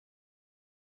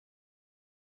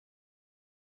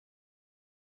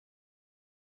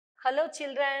Hello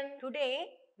children, today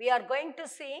we are going to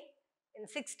see in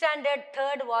 6th standard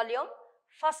 3rd volume,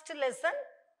 first lesson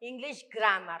English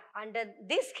grammar. Under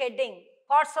this heading,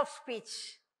 parts of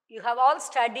speech. You have all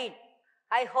studied,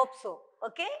 I hope so,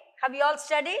 okay? Have you all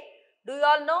studied? Do you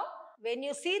all know? When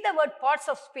you see the word parts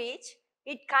of speech,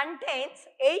 it contains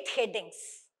 8 headings,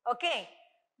 okay?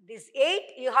 These 8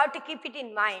 you have to keep it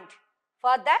in mind.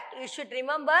 For that you should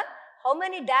remember how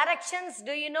many directions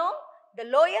do you know? The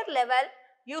lower level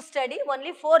you study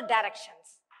only 4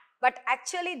 directions, but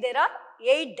actually there are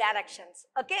 8 directions,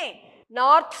 okay?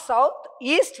 North, south,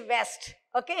 east, west,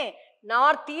 okay?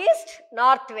 Northeast,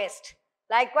 northwest,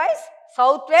 likewise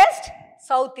southwest,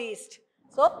 southeast.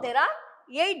 So there are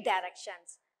 8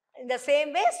 directions. In the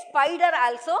same way, spider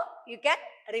also you can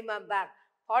remember.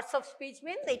 Parts of speech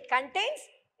means it contains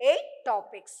 8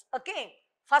 topics, okay?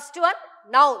 First one,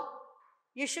 noun.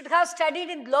 You should have studied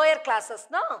in lower classes,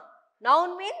 no?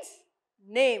 Noun means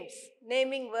names,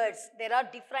 naming words. There are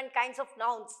different kinds of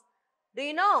nouns. Do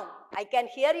you know? I can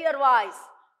hear your voice.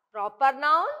 Proper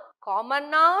noun, common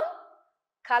noun,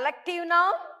 collective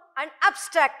noun and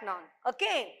abstract noun.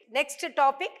 Okay. Next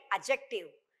topic, adjective.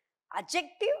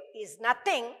 Adjective is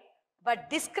nothing but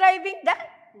describing the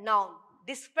noun,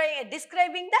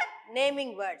 describing the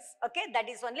naming words. Okay. That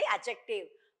is only adjective.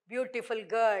 Beautiful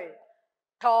girl,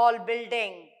 tall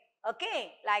building.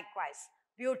 Okay. Likewise.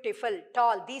 Beautiful,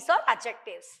 tall, these are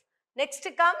adjectives. Next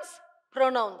comes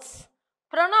pronouns.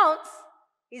 Pronouns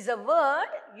is a word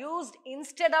used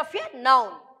instead of a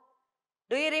noun.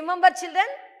 Do you remember children?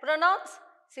 Pronouns.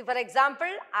 See for example,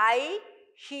 I,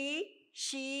 he,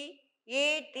 she,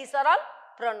 it, these are all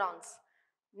pronouns.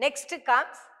 Next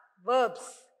comes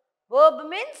verbs. Verb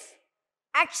means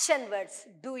action words,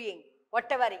 doing,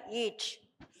 whatever, eat,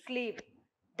 sleep,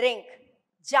 drink,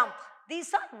 jump.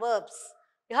 These are verbs.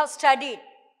 You have studied.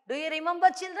 Do you remember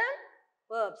children?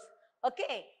 Verbs.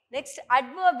 Okay. Next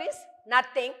adverb is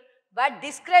nothing but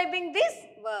describing these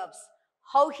verbs.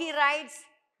 How he rides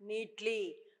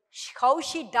neatly. How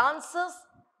she dances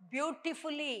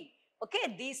beautifully.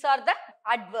 Okay. These are the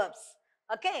adverbs.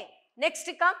 Okay. Next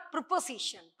come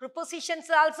preposition. Prepositions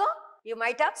also you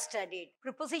might have studied.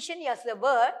 Preposition is a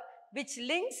word which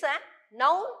links a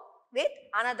noun with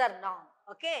another noun.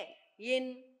 Okay.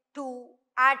 In, to,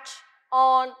 at,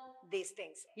 on, these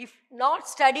things. If not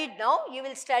studied now, you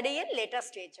will study in later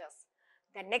stages.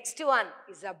 The next one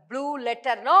is a blue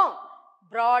letter, no?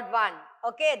 Broad one.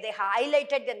 Okay, they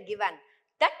highlighted and given.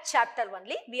 That chapter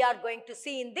only we are going to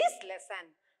see in this lesson.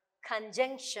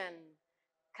 Conjunction.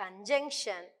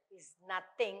 Conjunction is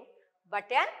nothing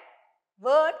but a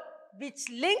word which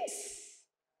links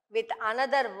with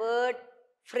another word,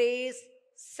 phrase,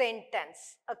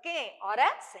 sentence, okay, or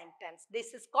a sentence.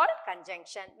 This is called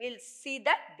conjunction. We'll see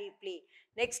that deeply.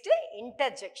 Next,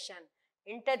 interjection.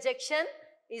 Interjection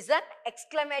is an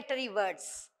exclamatory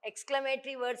words.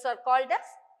 Exclamatory words are called as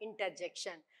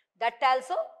interjection. That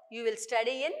also you will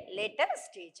study in later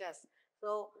stages.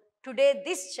 So, today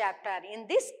this chapter, in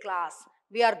this class,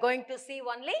 we are going to see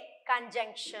only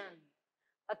conjunction.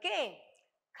 Okay,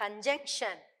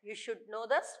 conjunction. You should know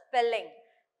the spelling.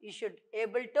 You should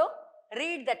able to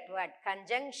read that word,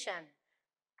 conjunction.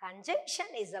 Conjunction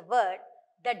is a word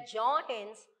that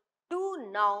joins two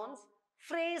nouns,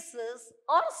 phrases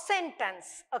or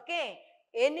sentence. Okay,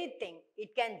 anything it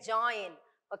can join.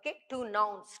 Okay, two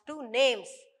nouns, two names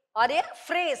or a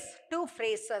phrase, two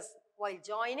phrases. While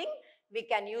joining, we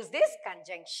can use this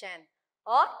conjunction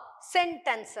or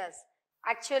sentences.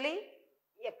 Actually,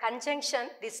 a conjunction,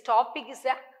 this topic is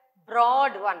a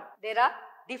broad one. There are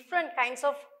different kinds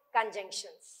of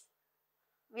conjunctions.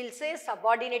 We'll say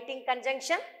subordinating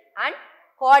conjunction and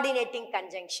coordinating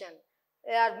conjunction.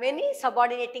 There are many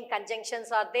subordinating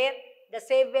conjunctions are there. The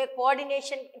same way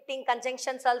coordinating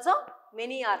conjunctions also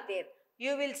many are there.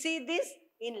 You will see this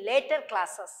in later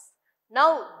classes.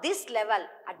 Now this level,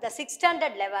 at the 6th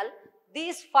standard level,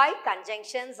 these 5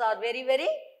 conjunctions are very, very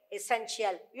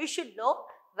essential. You should know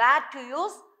where to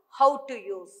use, how to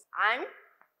use, and,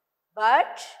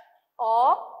 but,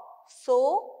 or,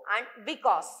 so and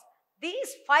because.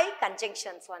 These 5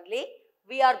 conjunctions only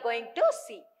we are going to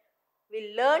see.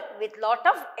 We'll learn with lot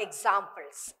of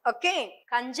examples. Okay.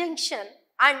 Conjunction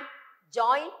and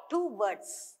join 2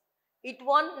 words. It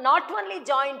not only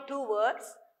join 2 words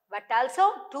but also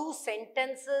 2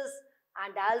 sentences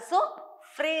and also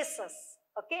phrases.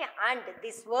 Okay. And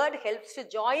this word helps to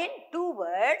join 2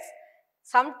 words.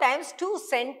 Sometimes 2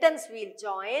 sentences will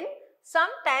join.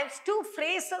 Sometimes 2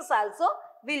 phrases also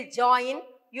will join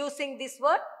using this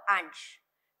word and.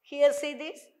 Here see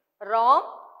this, Ram,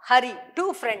 Hari,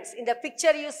 2 friends. In the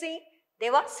picture you see, they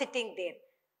were sitting there.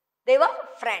 They were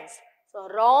friends. So,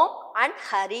 Ram and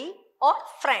Hari are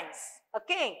friends.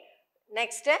 Okay.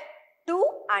 Next, 2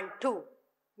 and 2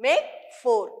 make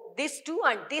 4. These 2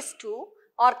 and these 2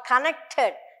 are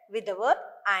connected with the word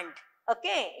and.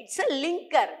 Okay. It's a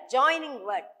linker, joining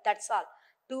word. That's all.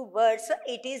 2 words,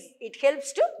 it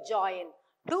helps to join.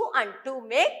 2 and 2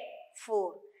 make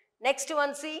 4. Next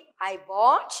one, see, I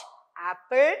bought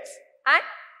apples and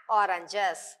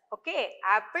oranges. Okay.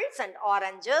 Apples and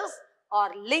oranges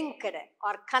are linked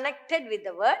or connected with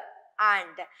the word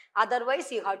and.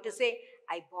 Otherwise, you have to say,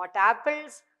 I bought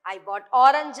apples, I bought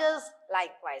oranges,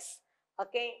 likewise.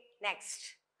 Okay, next.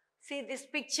 See this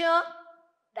picture,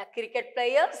 the cricket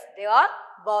players, they are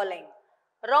bowling.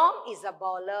 Ram is a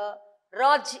bowler,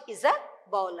 Raj is a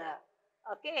bowler.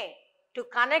 Okay, to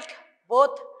connect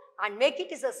both and make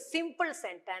it is a simple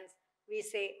sentence, we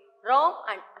say Ram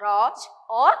and Raj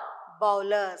are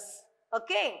bowlers.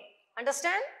 Okay,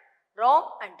 understand? Ram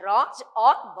and Raj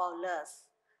are bowlers.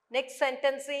 Next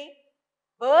sentence, see,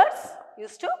 birds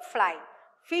used to fly,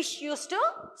 fish used to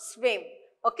swim.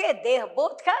 Okay, they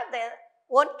both have their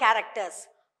own characters.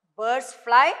 Birds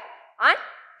fly and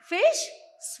fish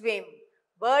swim.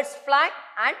 Birds fly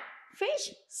and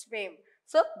fish swim.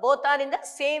 So, both are in the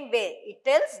same way. It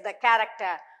tells the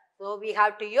character. So, we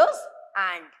have to use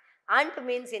and. And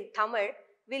means in Tamil,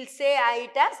 we'll say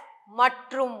it as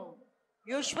matrum.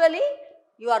 Usually,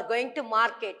 you are going to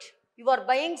market. You are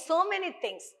buying so many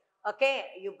things. Okay,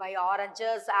 you buy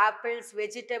oranges, apples,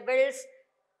 vegetables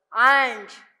and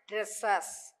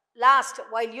dresses. Last,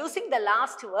 while using the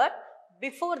last word,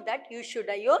 before that you should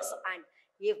use and.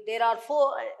 If there are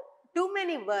too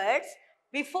many words,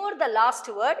 before the last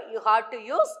word, you have to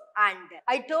use and.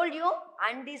 I told you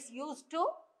and is used to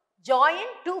join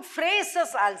two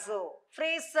phrases also.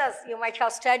 Phrases you might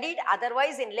have studied,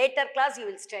 otherwise in later class you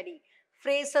will study.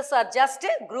 Phrases are just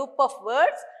a group of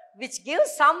words which give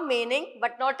some meaning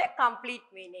but not a complete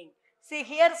meaning. See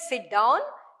here, sit down,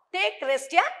 take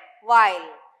rest a while.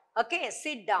 Okay,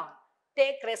 sit down,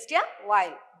 take rest a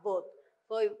while, both.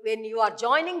 So, when you are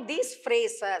joining these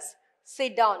phrases,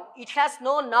 sit down, it has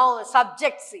no noun,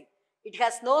 subject, see. It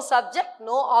has no subject,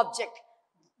 no object,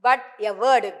 but a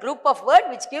word, a group of words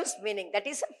which gives meaning. That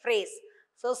is a phrase.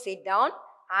 So, sit down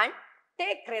and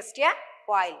take rest a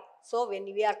while. So, when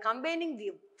we are combining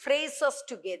the phrases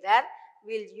together,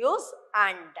 we will use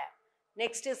and.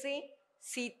 Next, see,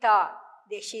 Sita,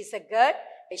 she is a girl,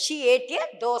 she ate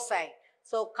a dosai.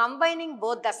 So, combining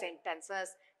both the sentences,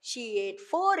 she ate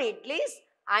 4 idlis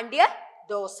and a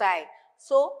dosai.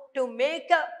 So, to make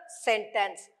a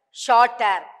sentence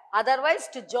shorter, otherwise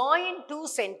to join two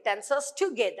sentences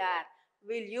together,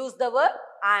 we'll use the word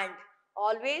and.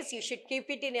 Always you should keep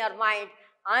it in your mind.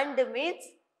 And means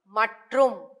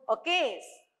matrum, okay,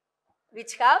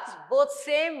 which has both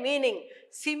same meaning,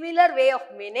 similar way of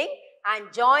meaning,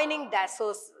 and joining the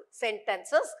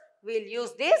sentences, we'll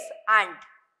use this and.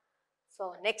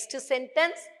 So, next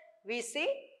sentence we see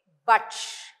but.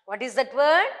 What is that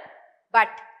word? But.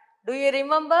 Do you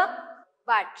remember?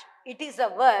 But. It is a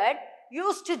word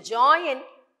used to join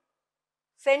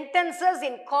sentences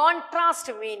in contrast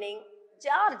meaning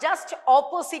or just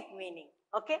opposite meaning.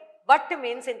 Okay. But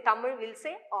means in Tamil we'll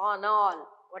say on all.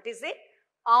 What is it?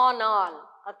 On all.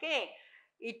 Okay.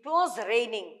 It was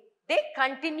raining. They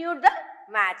continued the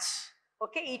match.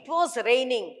 Okay. It was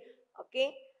raining.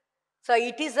 Okay. So,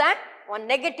 it is one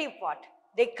negative part.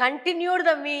 They continued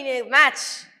the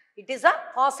match. It is a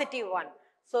positive one.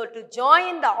 So, to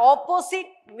join the opposite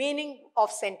meaning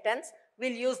of sentence,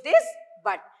 we'll use this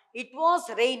but. It was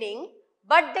raining,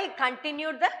 but they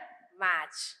continued the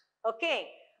match. Okay.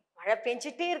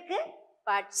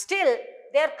 But still,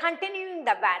 they are continuing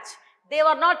the match. They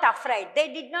were not afraid.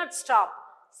 They did not stop.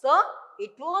 So,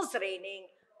 it was raining,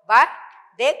 but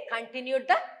they continued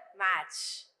the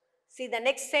match. See the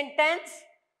next sentence.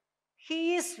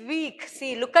 He is weak.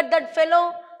 See, look at that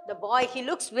fellow. The boy, he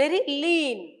looks very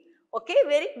lean. Okay,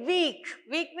 very weak.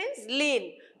 Weak means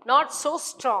lean, not so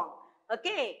strong.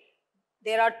 Okay,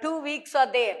 there are 2 weeks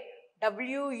are there.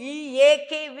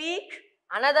 W-E-A-K, weak.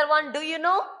 Another one, do you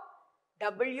know?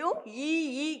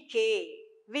 W-E-E-K,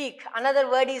 weak. Another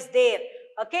word is there.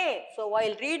 Okay, so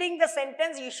while reading the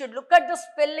sentence, you should look at the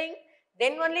spelling.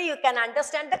 Then only you can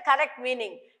understand the correct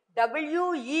meaning.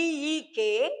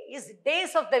 W-E-E-K is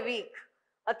days of the week.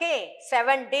 Okay,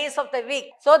 7 days of the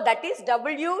week. So that is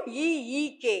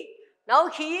W-E-E-K. Now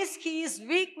he is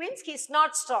weak means he is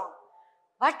not strong.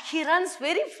 But he runs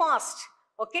very fast.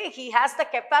 Okay, he has the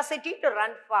capacity to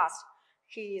run fast.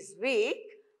 He is weak,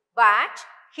 but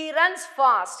he runs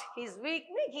fast. He is weak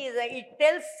means it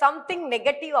tells something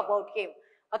negative about him.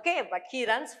 Okay, but he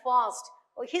runs fast.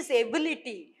 His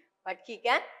ability. but he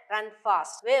can run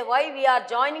fast. Why we are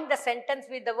joining the sentence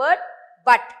with the word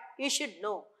but? You should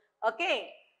know. Okay.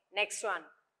 Next one.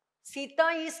 Sita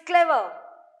is clever.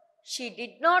 She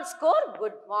did not score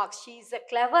good marks. She is a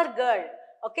clever girl.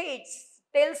 Okay. It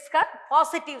tells her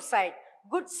positive side,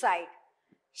 good side.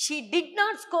 She did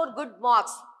not score good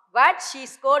marks, but she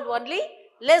scored only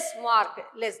less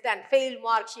than fail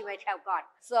mark she might have got.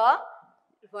 So,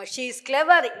 she is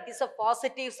clever, it is a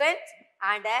positive sense,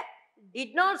 and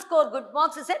did not score good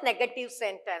marks is a negative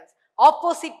sentence.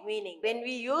 Opposite meaning. When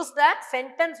we use that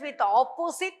sentence with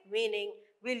opposite meaning,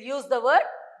 we'll use the word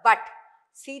but.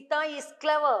 Sita is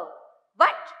clever,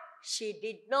 but she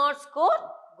did not score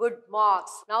good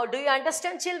marks. Now, do you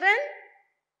understand, children?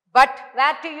 But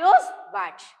where to use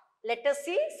but? Let us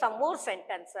see some more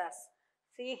sentences.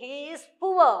 See, he is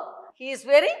poor. He is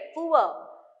very poor.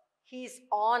 He is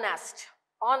honest.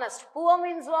 Honest. Poor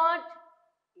means what?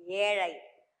 Yelai.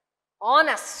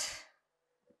 Honest.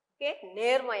 Okay.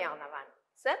 Nermayanavan.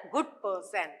 It's a good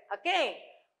person. Okay.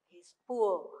 He is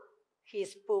poor. He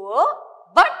is poor,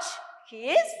 but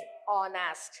he is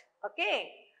honest. Okay.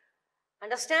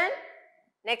 Understand?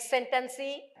 Next sentence.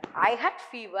 See, I had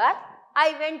fever.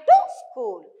 I went to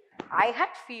school. I had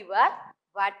fever,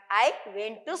 but I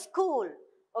went to school.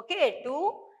 Okay,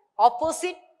 two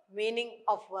opposite meaning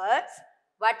of words,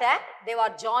 but they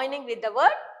were joining with the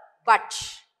word but.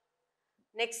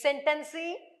 Next sentence,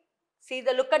 see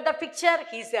the look at the picture.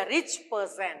 He is a rich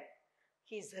person.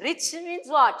 He is rich means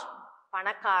what?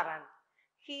 Panakaran.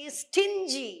 He is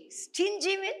stingy.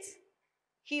 Stingy means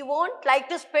he won't like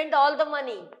to spend all the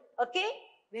money. Okay,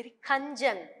 very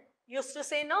kanjan. Used to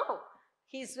say no.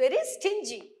 He is very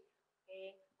stingy.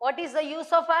 Okay. What is the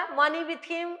use of money with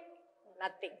him?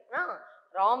 Nothing. No.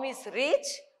 Ram is rich,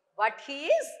 but he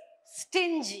is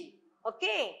stingy.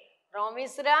 Okay. Ram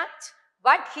is rich,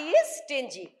 but he is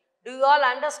stingy. Do you all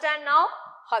understand now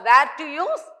where to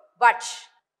use but?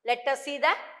 Let us see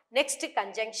the next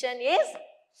conjunction is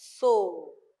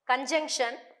so.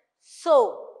 Conjunction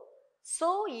so.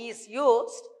 So is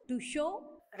used to show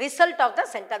result of the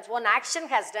sentence. One action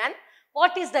has done.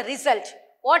 What is the result?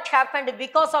 What happened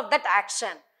because of that action?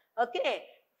 Okay.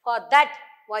 For that,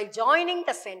 while joining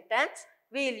the sentence,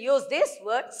 we will use this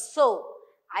word so.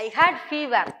 I had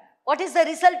fever. What is the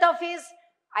result of his?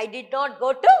 I did not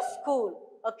go to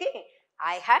school. Okay.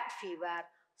 I had fever.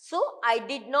 So, I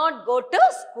did not go to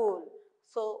school.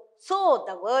 So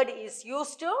the word is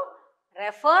used to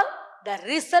refer the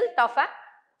result of a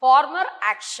former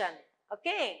action.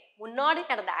 Okay. முன்னாடி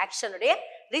நடந்த action உடைய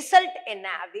result என்ன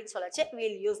அப்படினு சொல்லச்சே we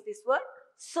will use this word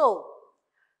so.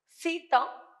 Sita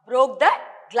broke the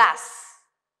glass.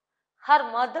 Her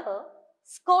mother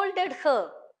scolded her.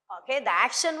 Okay, the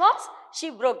action was she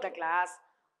broke the glass.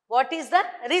 What is the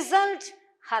result?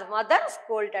 Her mother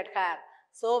scolded her.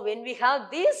 So, when we have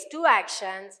these two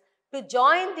actions, to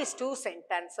join these two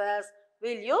sentences, we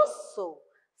will use so.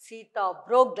 Sita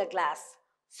broke the glass.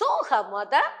 So, her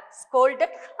mother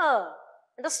scolded her.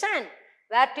 Understand?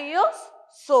 Where to use?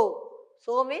 So.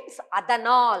 So means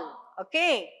adanal.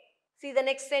 Okay. See the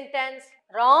next sentence.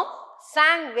 Ram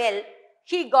sang well.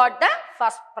 He got the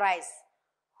first prize.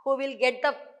 Who will get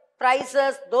the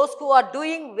prizes? Those who are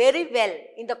doing very well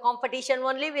in the competition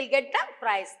only will get the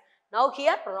prize. Now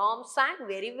here Ram sang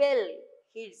very well.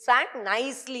 He sang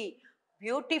nicely,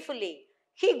 beautifully.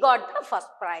 He got the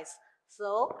first prize. So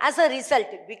as a result,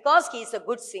 because he is a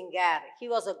good singer, he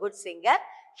was a good singer,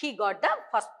 he got the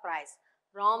first prize.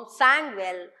 Ram sang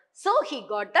well, so he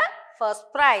got the first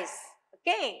prize.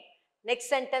 Okay. Next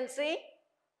sentence,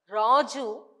 Raju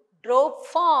drove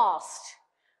fast.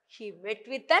 He met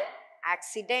with an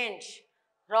accident.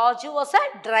 Raju was a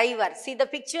driver. See the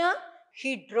picture?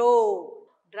 He drove.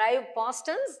 Drive past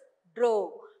tense,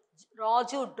 drove.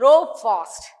 Raju drove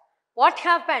fast. What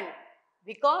happened?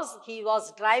 Because he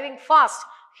was driving fast,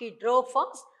 he drove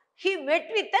fast, he met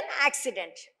with an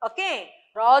accident. Okay.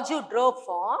 Raju drove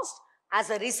fast as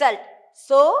a result.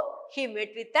 So, he met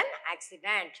with an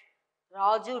accident.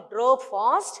 Raju drove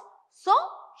fast, so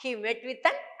he met with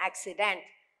an accident.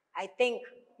 I think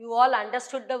you all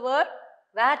understood the word.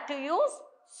 Where to use?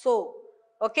 So.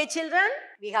 Okay, children?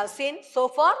 We have seen so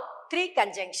far 3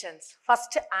 conjunctions.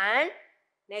 First and,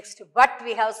 next but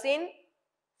we have seen,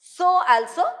 so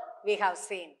also we have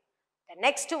seen. The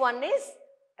next one is,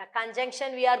 the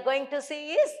conjunction we are going to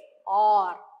see is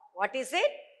or. What is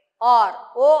it? Or.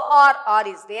 O-R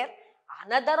is there.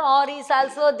 Another or is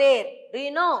also there. Do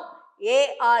you know?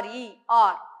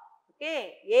 A-R-E-R.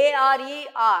 Okay.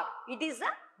 A-R-E-R. It is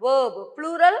a verb,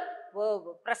 plural verb.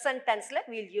 Present tense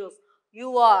we will use.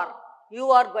 You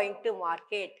are going to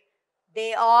market.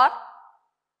 They are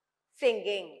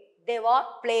singing. They were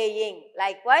playing.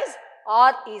 Likewise,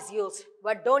 or is used.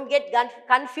 But don't get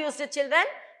confused, children.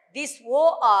 This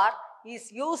or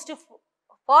is used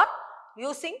for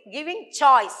giving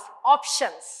choice,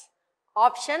 options.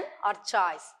 Option or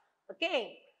choice.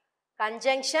 Okay.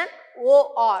 Conjunction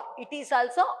or. It is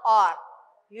also or.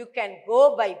 You can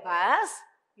go by bus.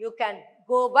 You can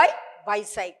go by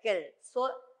bicycle. So,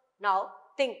 now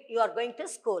think you are going to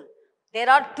school. There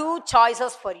are two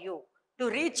choices for you. To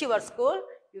reach your school,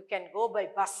 you can go by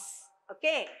bus.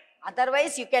 Okay.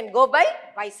 Otherwise, you can go by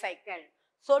bicycle.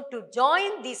 So, to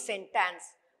join this sentence,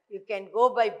 you can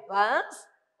go by bus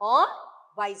or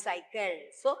bicycle.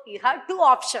 So, you have two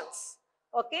options.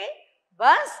 Okay.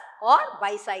 Bus or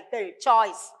bicycle,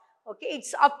 choice. Okay.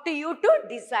 It's up to you to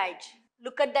decide.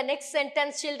 Look at the next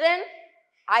sentence, children.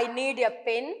 I need a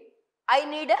pen. I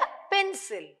need a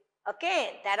pencil.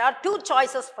 Okay. There are two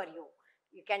choices for you.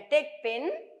 You can take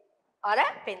pen or a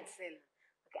pencil.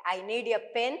 Okay. I need a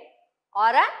pen or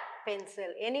a pencil.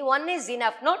 Any one is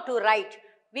enough, not to write.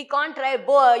 We can't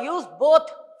use both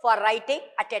for writing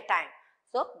at a time.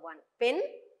 So, one pen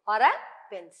or a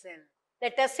pencil.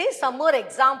 Let us see some more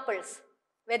examples,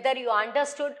 whether you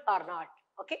understood or not.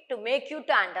 Okay, to make you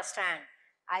to understand,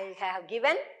 I have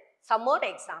given some more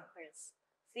examples.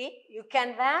 See, you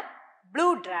can wear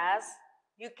blue dress,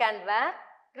 you can wear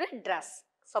red dress.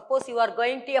 Suppose you are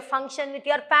going to a function with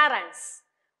your parents.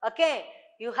 Okay,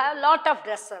 you have lot of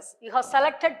dresses. You have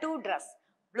selected two dresses,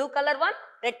 blue color one,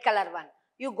 red color one.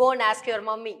 You go and ask your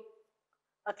mommy.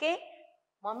 Okay,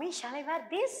 mommy, shall I wear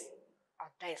this or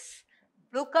this?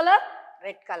 Blue color,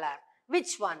 red color.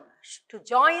 Which one? To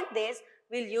join this,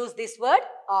 we'll use this word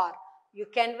or. You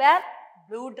can wear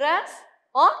blue dress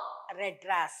or red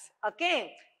dress.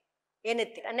 Okay.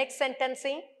 Anything. Next sentence,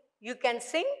 you can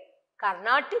sing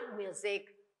Carnatic music.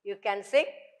 You can sing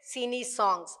cine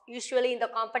songs. Usually in the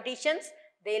competitions,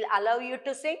 they'll allow you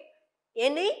to sing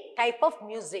any type of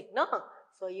music. No?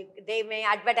 So, they may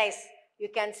advertise. You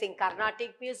can sing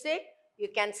Carnatic music. You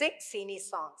can sing cine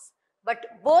songs. But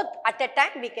both at a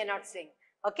time we cannot sing.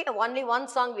 Okay, only one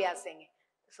song we are singing.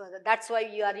 So, that's why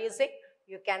you are using,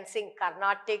 you can sing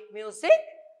Carnatic music,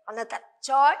 another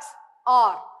choice,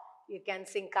 or you can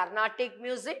sing Carnatic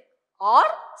music or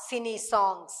cine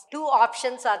songs. Two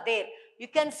options are there. You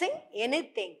can sing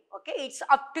anything. Okay, it's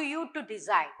up to you to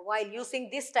decide. While using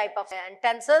this type of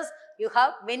sentences, you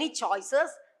have many choices.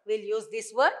 We'll use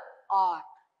this word or.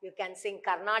 You can sing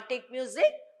Carnatic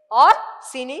music or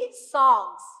cine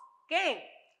songs. Okay.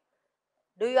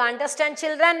 Do you understand,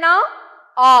 children, now?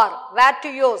 Or where to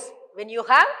use? When you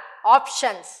have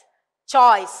options,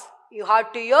 choice, you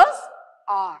have to use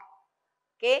or.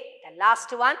 Okay. The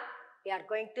last one, we are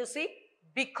going to see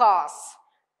because.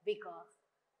 Because.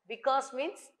 Because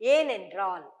means ஏன்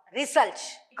என்றால், result.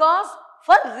 Because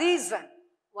for reason.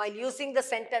 While using the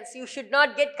sentence, you should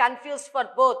not get confused for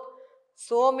both.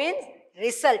 So means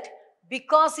result.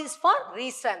 Because is for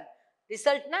reason.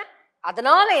 Result na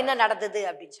அதனால என்ன நடந்தது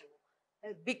அப்படினு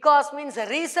சொல்லுவோம். Because means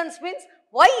reasons means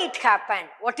why it happened.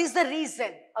 What is the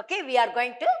reason? Okay, we are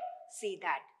going to see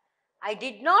that. I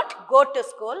did not go to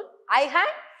school. I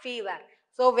had fever.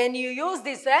 So when you use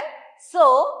this, so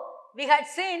we had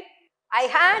seen I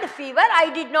had fever. I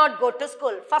did not go to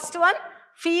school. First one,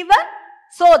 fever.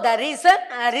 So the reason,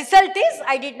 result is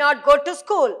I did not go to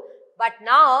school. But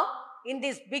now in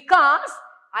this because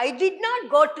I did not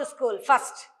go to school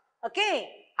first. Okay.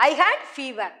 I had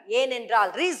fever. ஏன்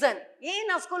என்றால் reason. ஏன்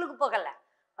நான் ஸ்கூலுக்கு போகல.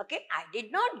 Okay. I did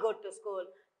not go to school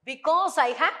because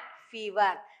I had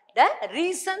fever. The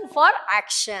reason for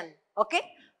action. Okay.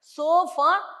 So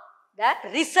for the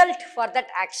result for that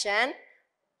action.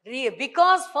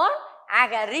 Because for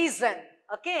a reason.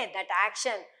 Okay. That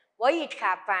action. Why it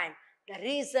happened. The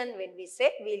reason when we say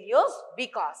we'll use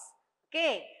because.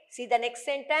 Okay. See the next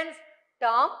sentence.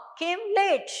 Tom came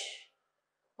late.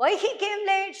 Why he came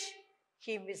late?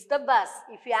 He missed the bus.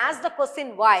 If you ask the question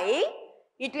why,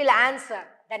 it will answer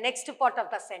the next part of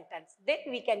the sentence. Then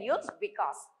we can use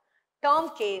because. Tom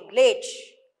came late.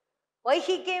 Why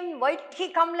did he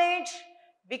come late?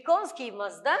 Because he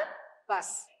missed the bus.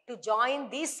 To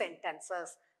join these sentences,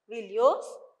 we'll use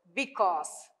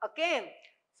because. Okay.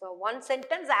 So one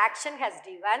sentence action has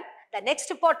given. The next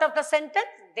part of the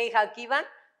sentence they have given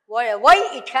why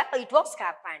it was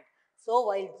happened. So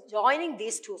while joining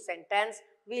these two sentences,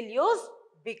 we'll use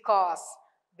because.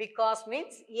 Because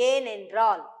means ஏன்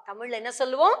என்றால். தமிழ்ல என்ன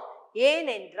சொல்லுவோம்? ஏன்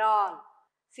என்றால்.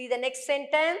 See the next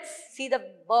sentence. See the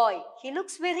boy. He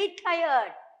looks very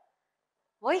tired.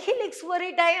 Why he looks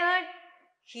very tired?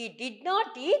 He did not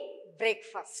eat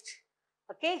breakfast.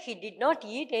 Okay, he did not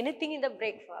eat anything in the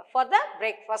breakfast for the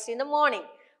breakfast in the morning.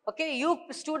 Okay, you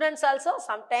students also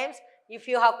sometimes if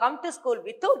you have come to school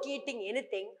without eating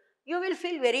anything, you will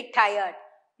feel very tired.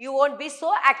 You won't be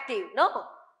so active, no?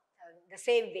 The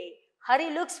same way,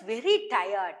 Hari looks very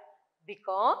tired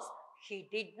because he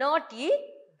did not eat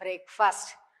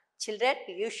breakfast. Children,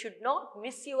 you should not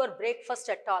miss your breakfast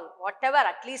at all. Whatever,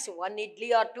 at least one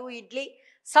idli or two idli,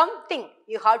 something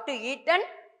you have to eat and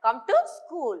come to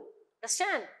school.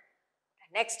 Understand?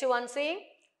 The next one saying,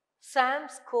 Sam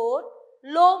scored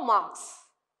low marks.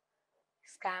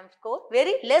 Sam scored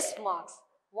very less marks.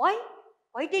 Why?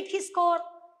 Why did he score?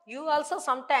 You also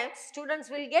sometimes students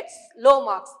will get low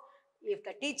marks. If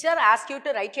the teacher asks you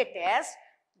to write a test,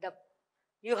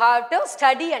 you have to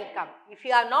study and come. If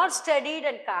you have not studied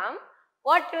and come,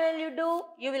 what will you do?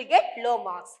 You will get low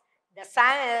marks.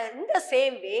 In the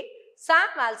same way, Sam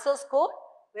also scored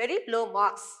very low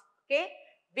marks. Okay?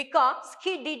 Because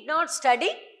he did not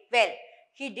study well.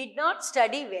 He did not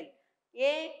study well.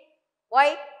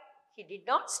 Why? He did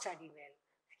not study well.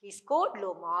 He scored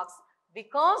low marks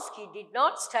because he did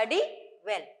not study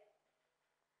well.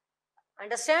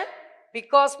 Understand?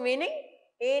 Because meaning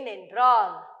in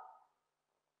என்றால்.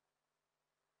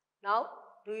 Now,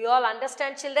 do you all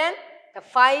understand, children? The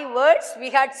 5 words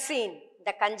we had seen,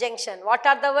 the conjunction. What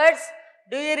are the words?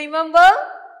 Do you remember?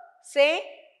 Say,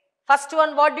 first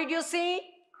one, what did you see?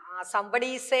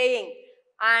 Somebody is saying,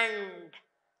 and.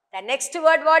 The next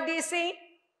word, what do you see?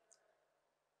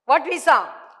 What we saw?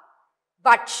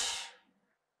 But.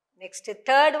 Next,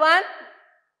 third one,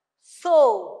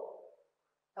 so.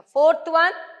 The fourth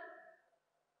one,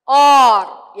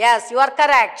 or. Yes, you are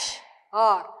correct.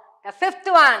 Or. The fifth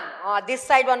one, this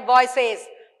side one boy says,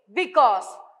 because.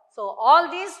 So, all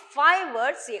these 5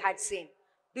 words he had seen.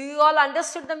 Do you all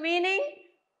understood the meaning?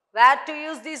 Where to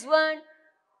use this word?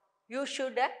 You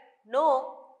should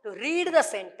know to read the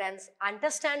sentence,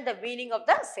 understand the meaning of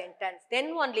the sentence. Then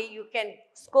only you can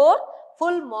score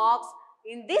full marks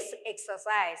in this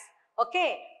exercise.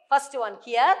 Okay, first one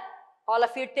here. All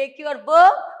of you take your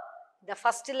book. The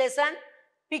first lesson,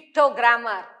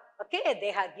 pictogrammar. Okay,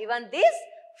 they have given these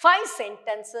 5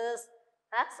 sentences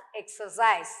as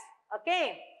exercise.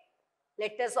 Okay,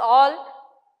 let us all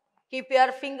keep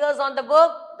your fingers on the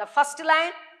book. The first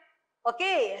line.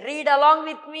 Okay, read along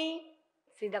with me.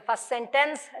 See the first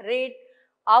sentence. Read.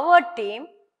 Our team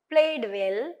played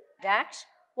well,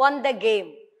 won the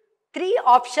game. 3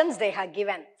 options they have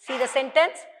given. See the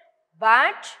sentence.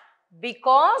 But,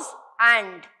 because,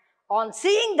 and. On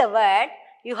seeing the word,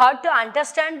 you have to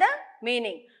understand the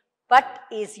meaning. But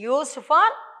is used for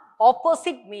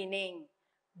opposite meaning.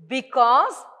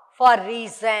 Because, for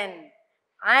reason.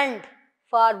 And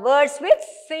for words with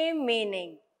same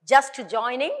meaning. Just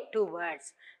joining 2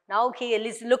 words. Now here,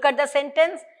 look at the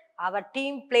sentence. Our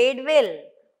team played well,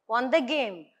 won the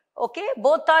game. Okay,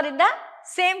 both are in the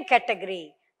same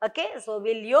category. Okay, so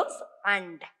we'll use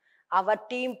and. Our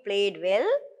team played well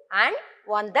and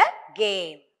won the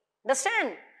game.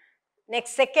 Understand?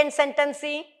 Next, second sentence,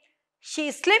 see.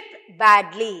 She slipped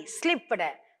badly. Slipped.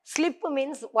 Slip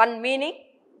means one meaning,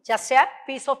 just a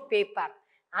piece of paper.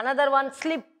 Another one,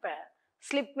 slip.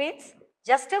 Slip means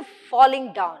just a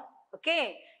falling down.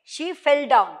 Okay. She fell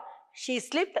down. She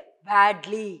slipped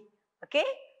badly. Okay.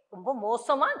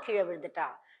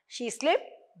 She slipped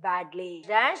badly.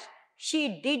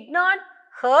 She did not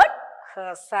hurt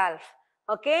herself.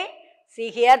 Okay.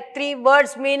 See here 3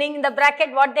 words meaning in the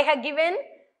bracket what they have given.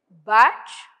 But,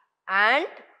 and,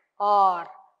 or.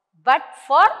 But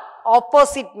for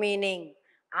opposite meaning.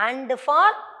 And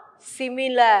for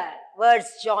similar words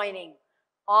joining.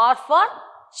 Or for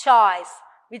choice.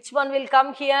 Which one will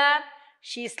come here?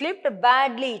 She slipped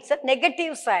badly. It's a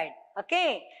negative side.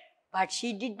 Okay. But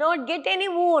she did not get any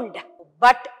wound.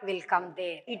 But will come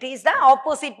there. It is the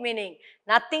opposite meaning.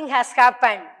 Nothing has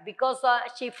happened. Because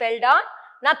she fell down,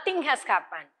 nothing has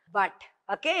happened. But,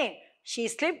 okay. She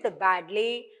slipped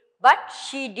badly. But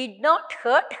she did not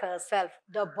hurt herself.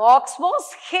 The box was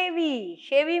heavy.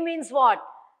 Heavy means what?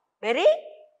 Very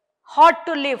hard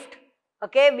to lift.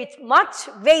 Okay. With much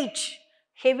weight.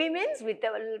 Heavy means with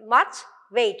much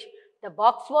weight. The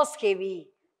box was heavy.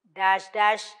 Dash,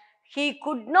 dash. He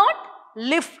could not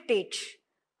lift it.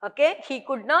 Okay. He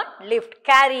could not lift,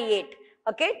 carry it.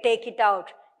 Okay. Take it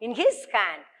out in his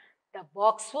hand. The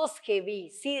box was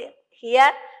heavy. See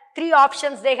here 3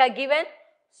 options they have given.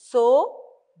 So,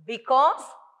 because,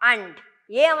 and.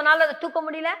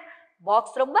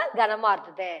 Box romba ganama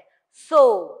irundhude.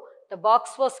 So, the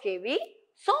box was heavy.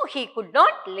 So, he could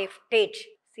not lift it.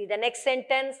 See the next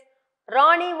sentence.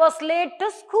 Ronnie was late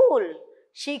to school.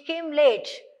 She came late.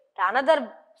 The another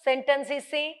sentence is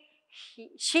saying,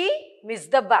 she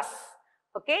missed the bus.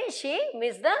 Okay, she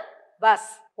missed the bus.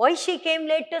 Why she came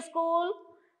late to school?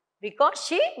 Because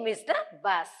she missed the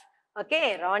bus.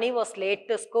 Okay, Ronnie was late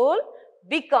to school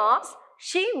because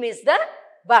she missed the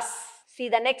bus. See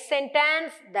the next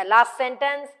sentence, the last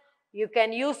sentence. You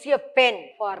can use your pen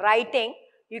for writing.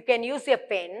 You can use your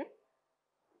pen.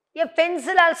 A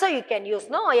pencil also you can use.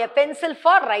 No, a pencil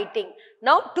for writing.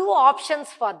 Now, two options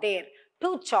for there.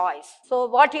 Two choice. So,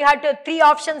 what you have to, three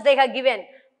options they have given.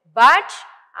 But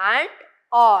and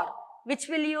or. Which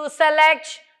will you select?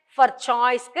 For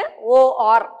choice, O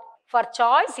or. For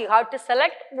choice, you have to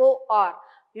select O or.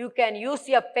 You can use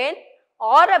your pen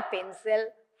or a pencil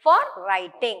for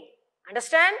writing.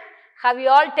 Understand? Have you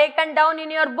all taken down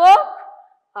in your book?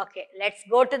 Okay, let's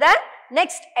go to the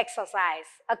next exercise.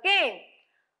 Okay.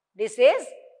 This is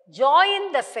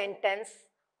join the sentence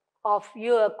of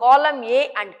your column A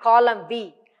and column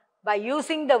B by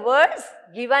using the words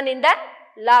given in the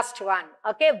last one.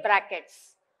 Okay,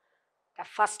 brackets. The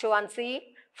first one, see.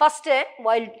 First,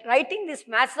 while writing this,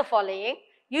 match the following.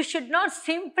 You should not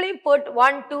simply put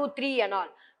 1, 2, 3 and all.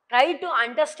 Try to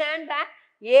understand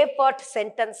the A part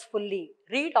sentence fully.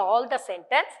 Read all the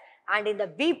sentence, and in the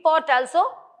B part also,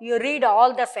 you read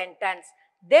all the sentence.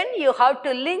 Then you have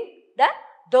to link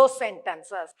those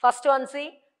sentences. First one,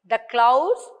 see, the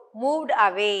clouds moved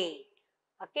away.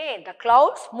 Okay, the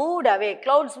clouds moved away.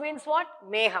 Clouds means what?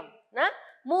 Meham.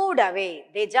 Moved away.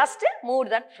 They just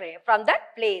moved that from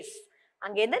that place.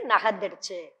 Again,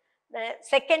 the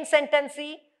second sentence,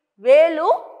 see,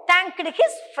 Velu thanked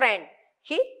his friend.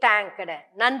 He thanked.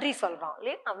 Nandri solran.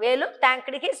 Velu thanked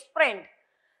his friend.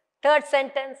 Third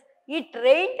sentence, it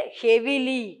rained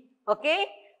heavily. Okay,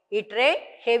 it rained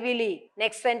heavily.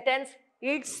 Next sentence,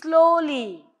 eat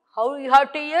slowly. How you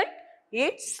have to eat?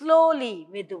 Eat slowly.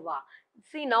 Meduva.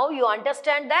 See, now you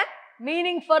understand the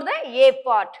meaning for the A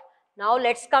part. Now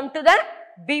let's come to the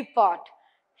B part.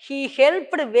 He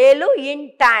helped Velu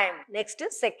in time. Next,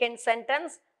 second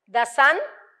sentence. The sun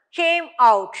came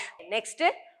out. Next,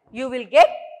 you will get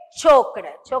choked.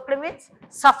 Choked means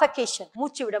suffocation.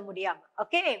 Moochu vida mudiyama.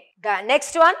 Okay. The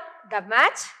next one, the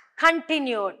match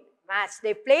continued. Match,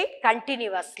 they played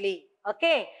continuously.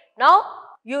 Okay. Now,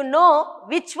 you know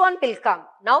which one will come.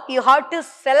 Now, you have to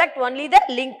select only the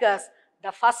linkers.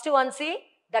 The first one, see,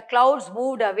 the clouds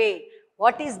moved away.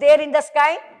 What is there in the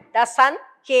sky? The sun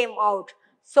came out.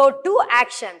 So, two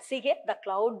actions. See here, the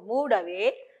cloud moved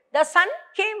away. The sun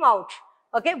came out.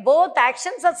 Okay, both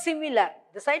actions are similar.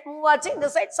 This side move watching,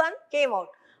 this side sun came out.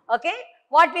 Okay,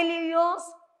 what will you use?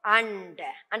 And.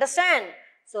 Understand?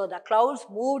 So, the clouds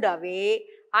moved away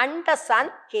and the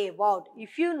sun came out.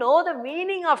 If you know the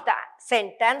meaning of the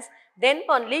sentence, then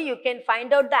only you can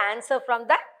find out the answer from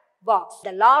the box.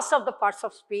 The last of the parts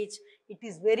of speech, it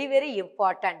is very, very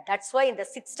important. That's why in the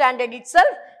 6th standard itself,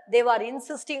 they were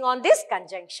insisting on this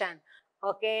conjunction.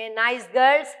 Okay, nice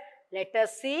girls. Let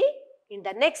us see in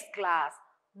the next class.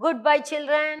 Goodbye,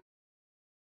 children.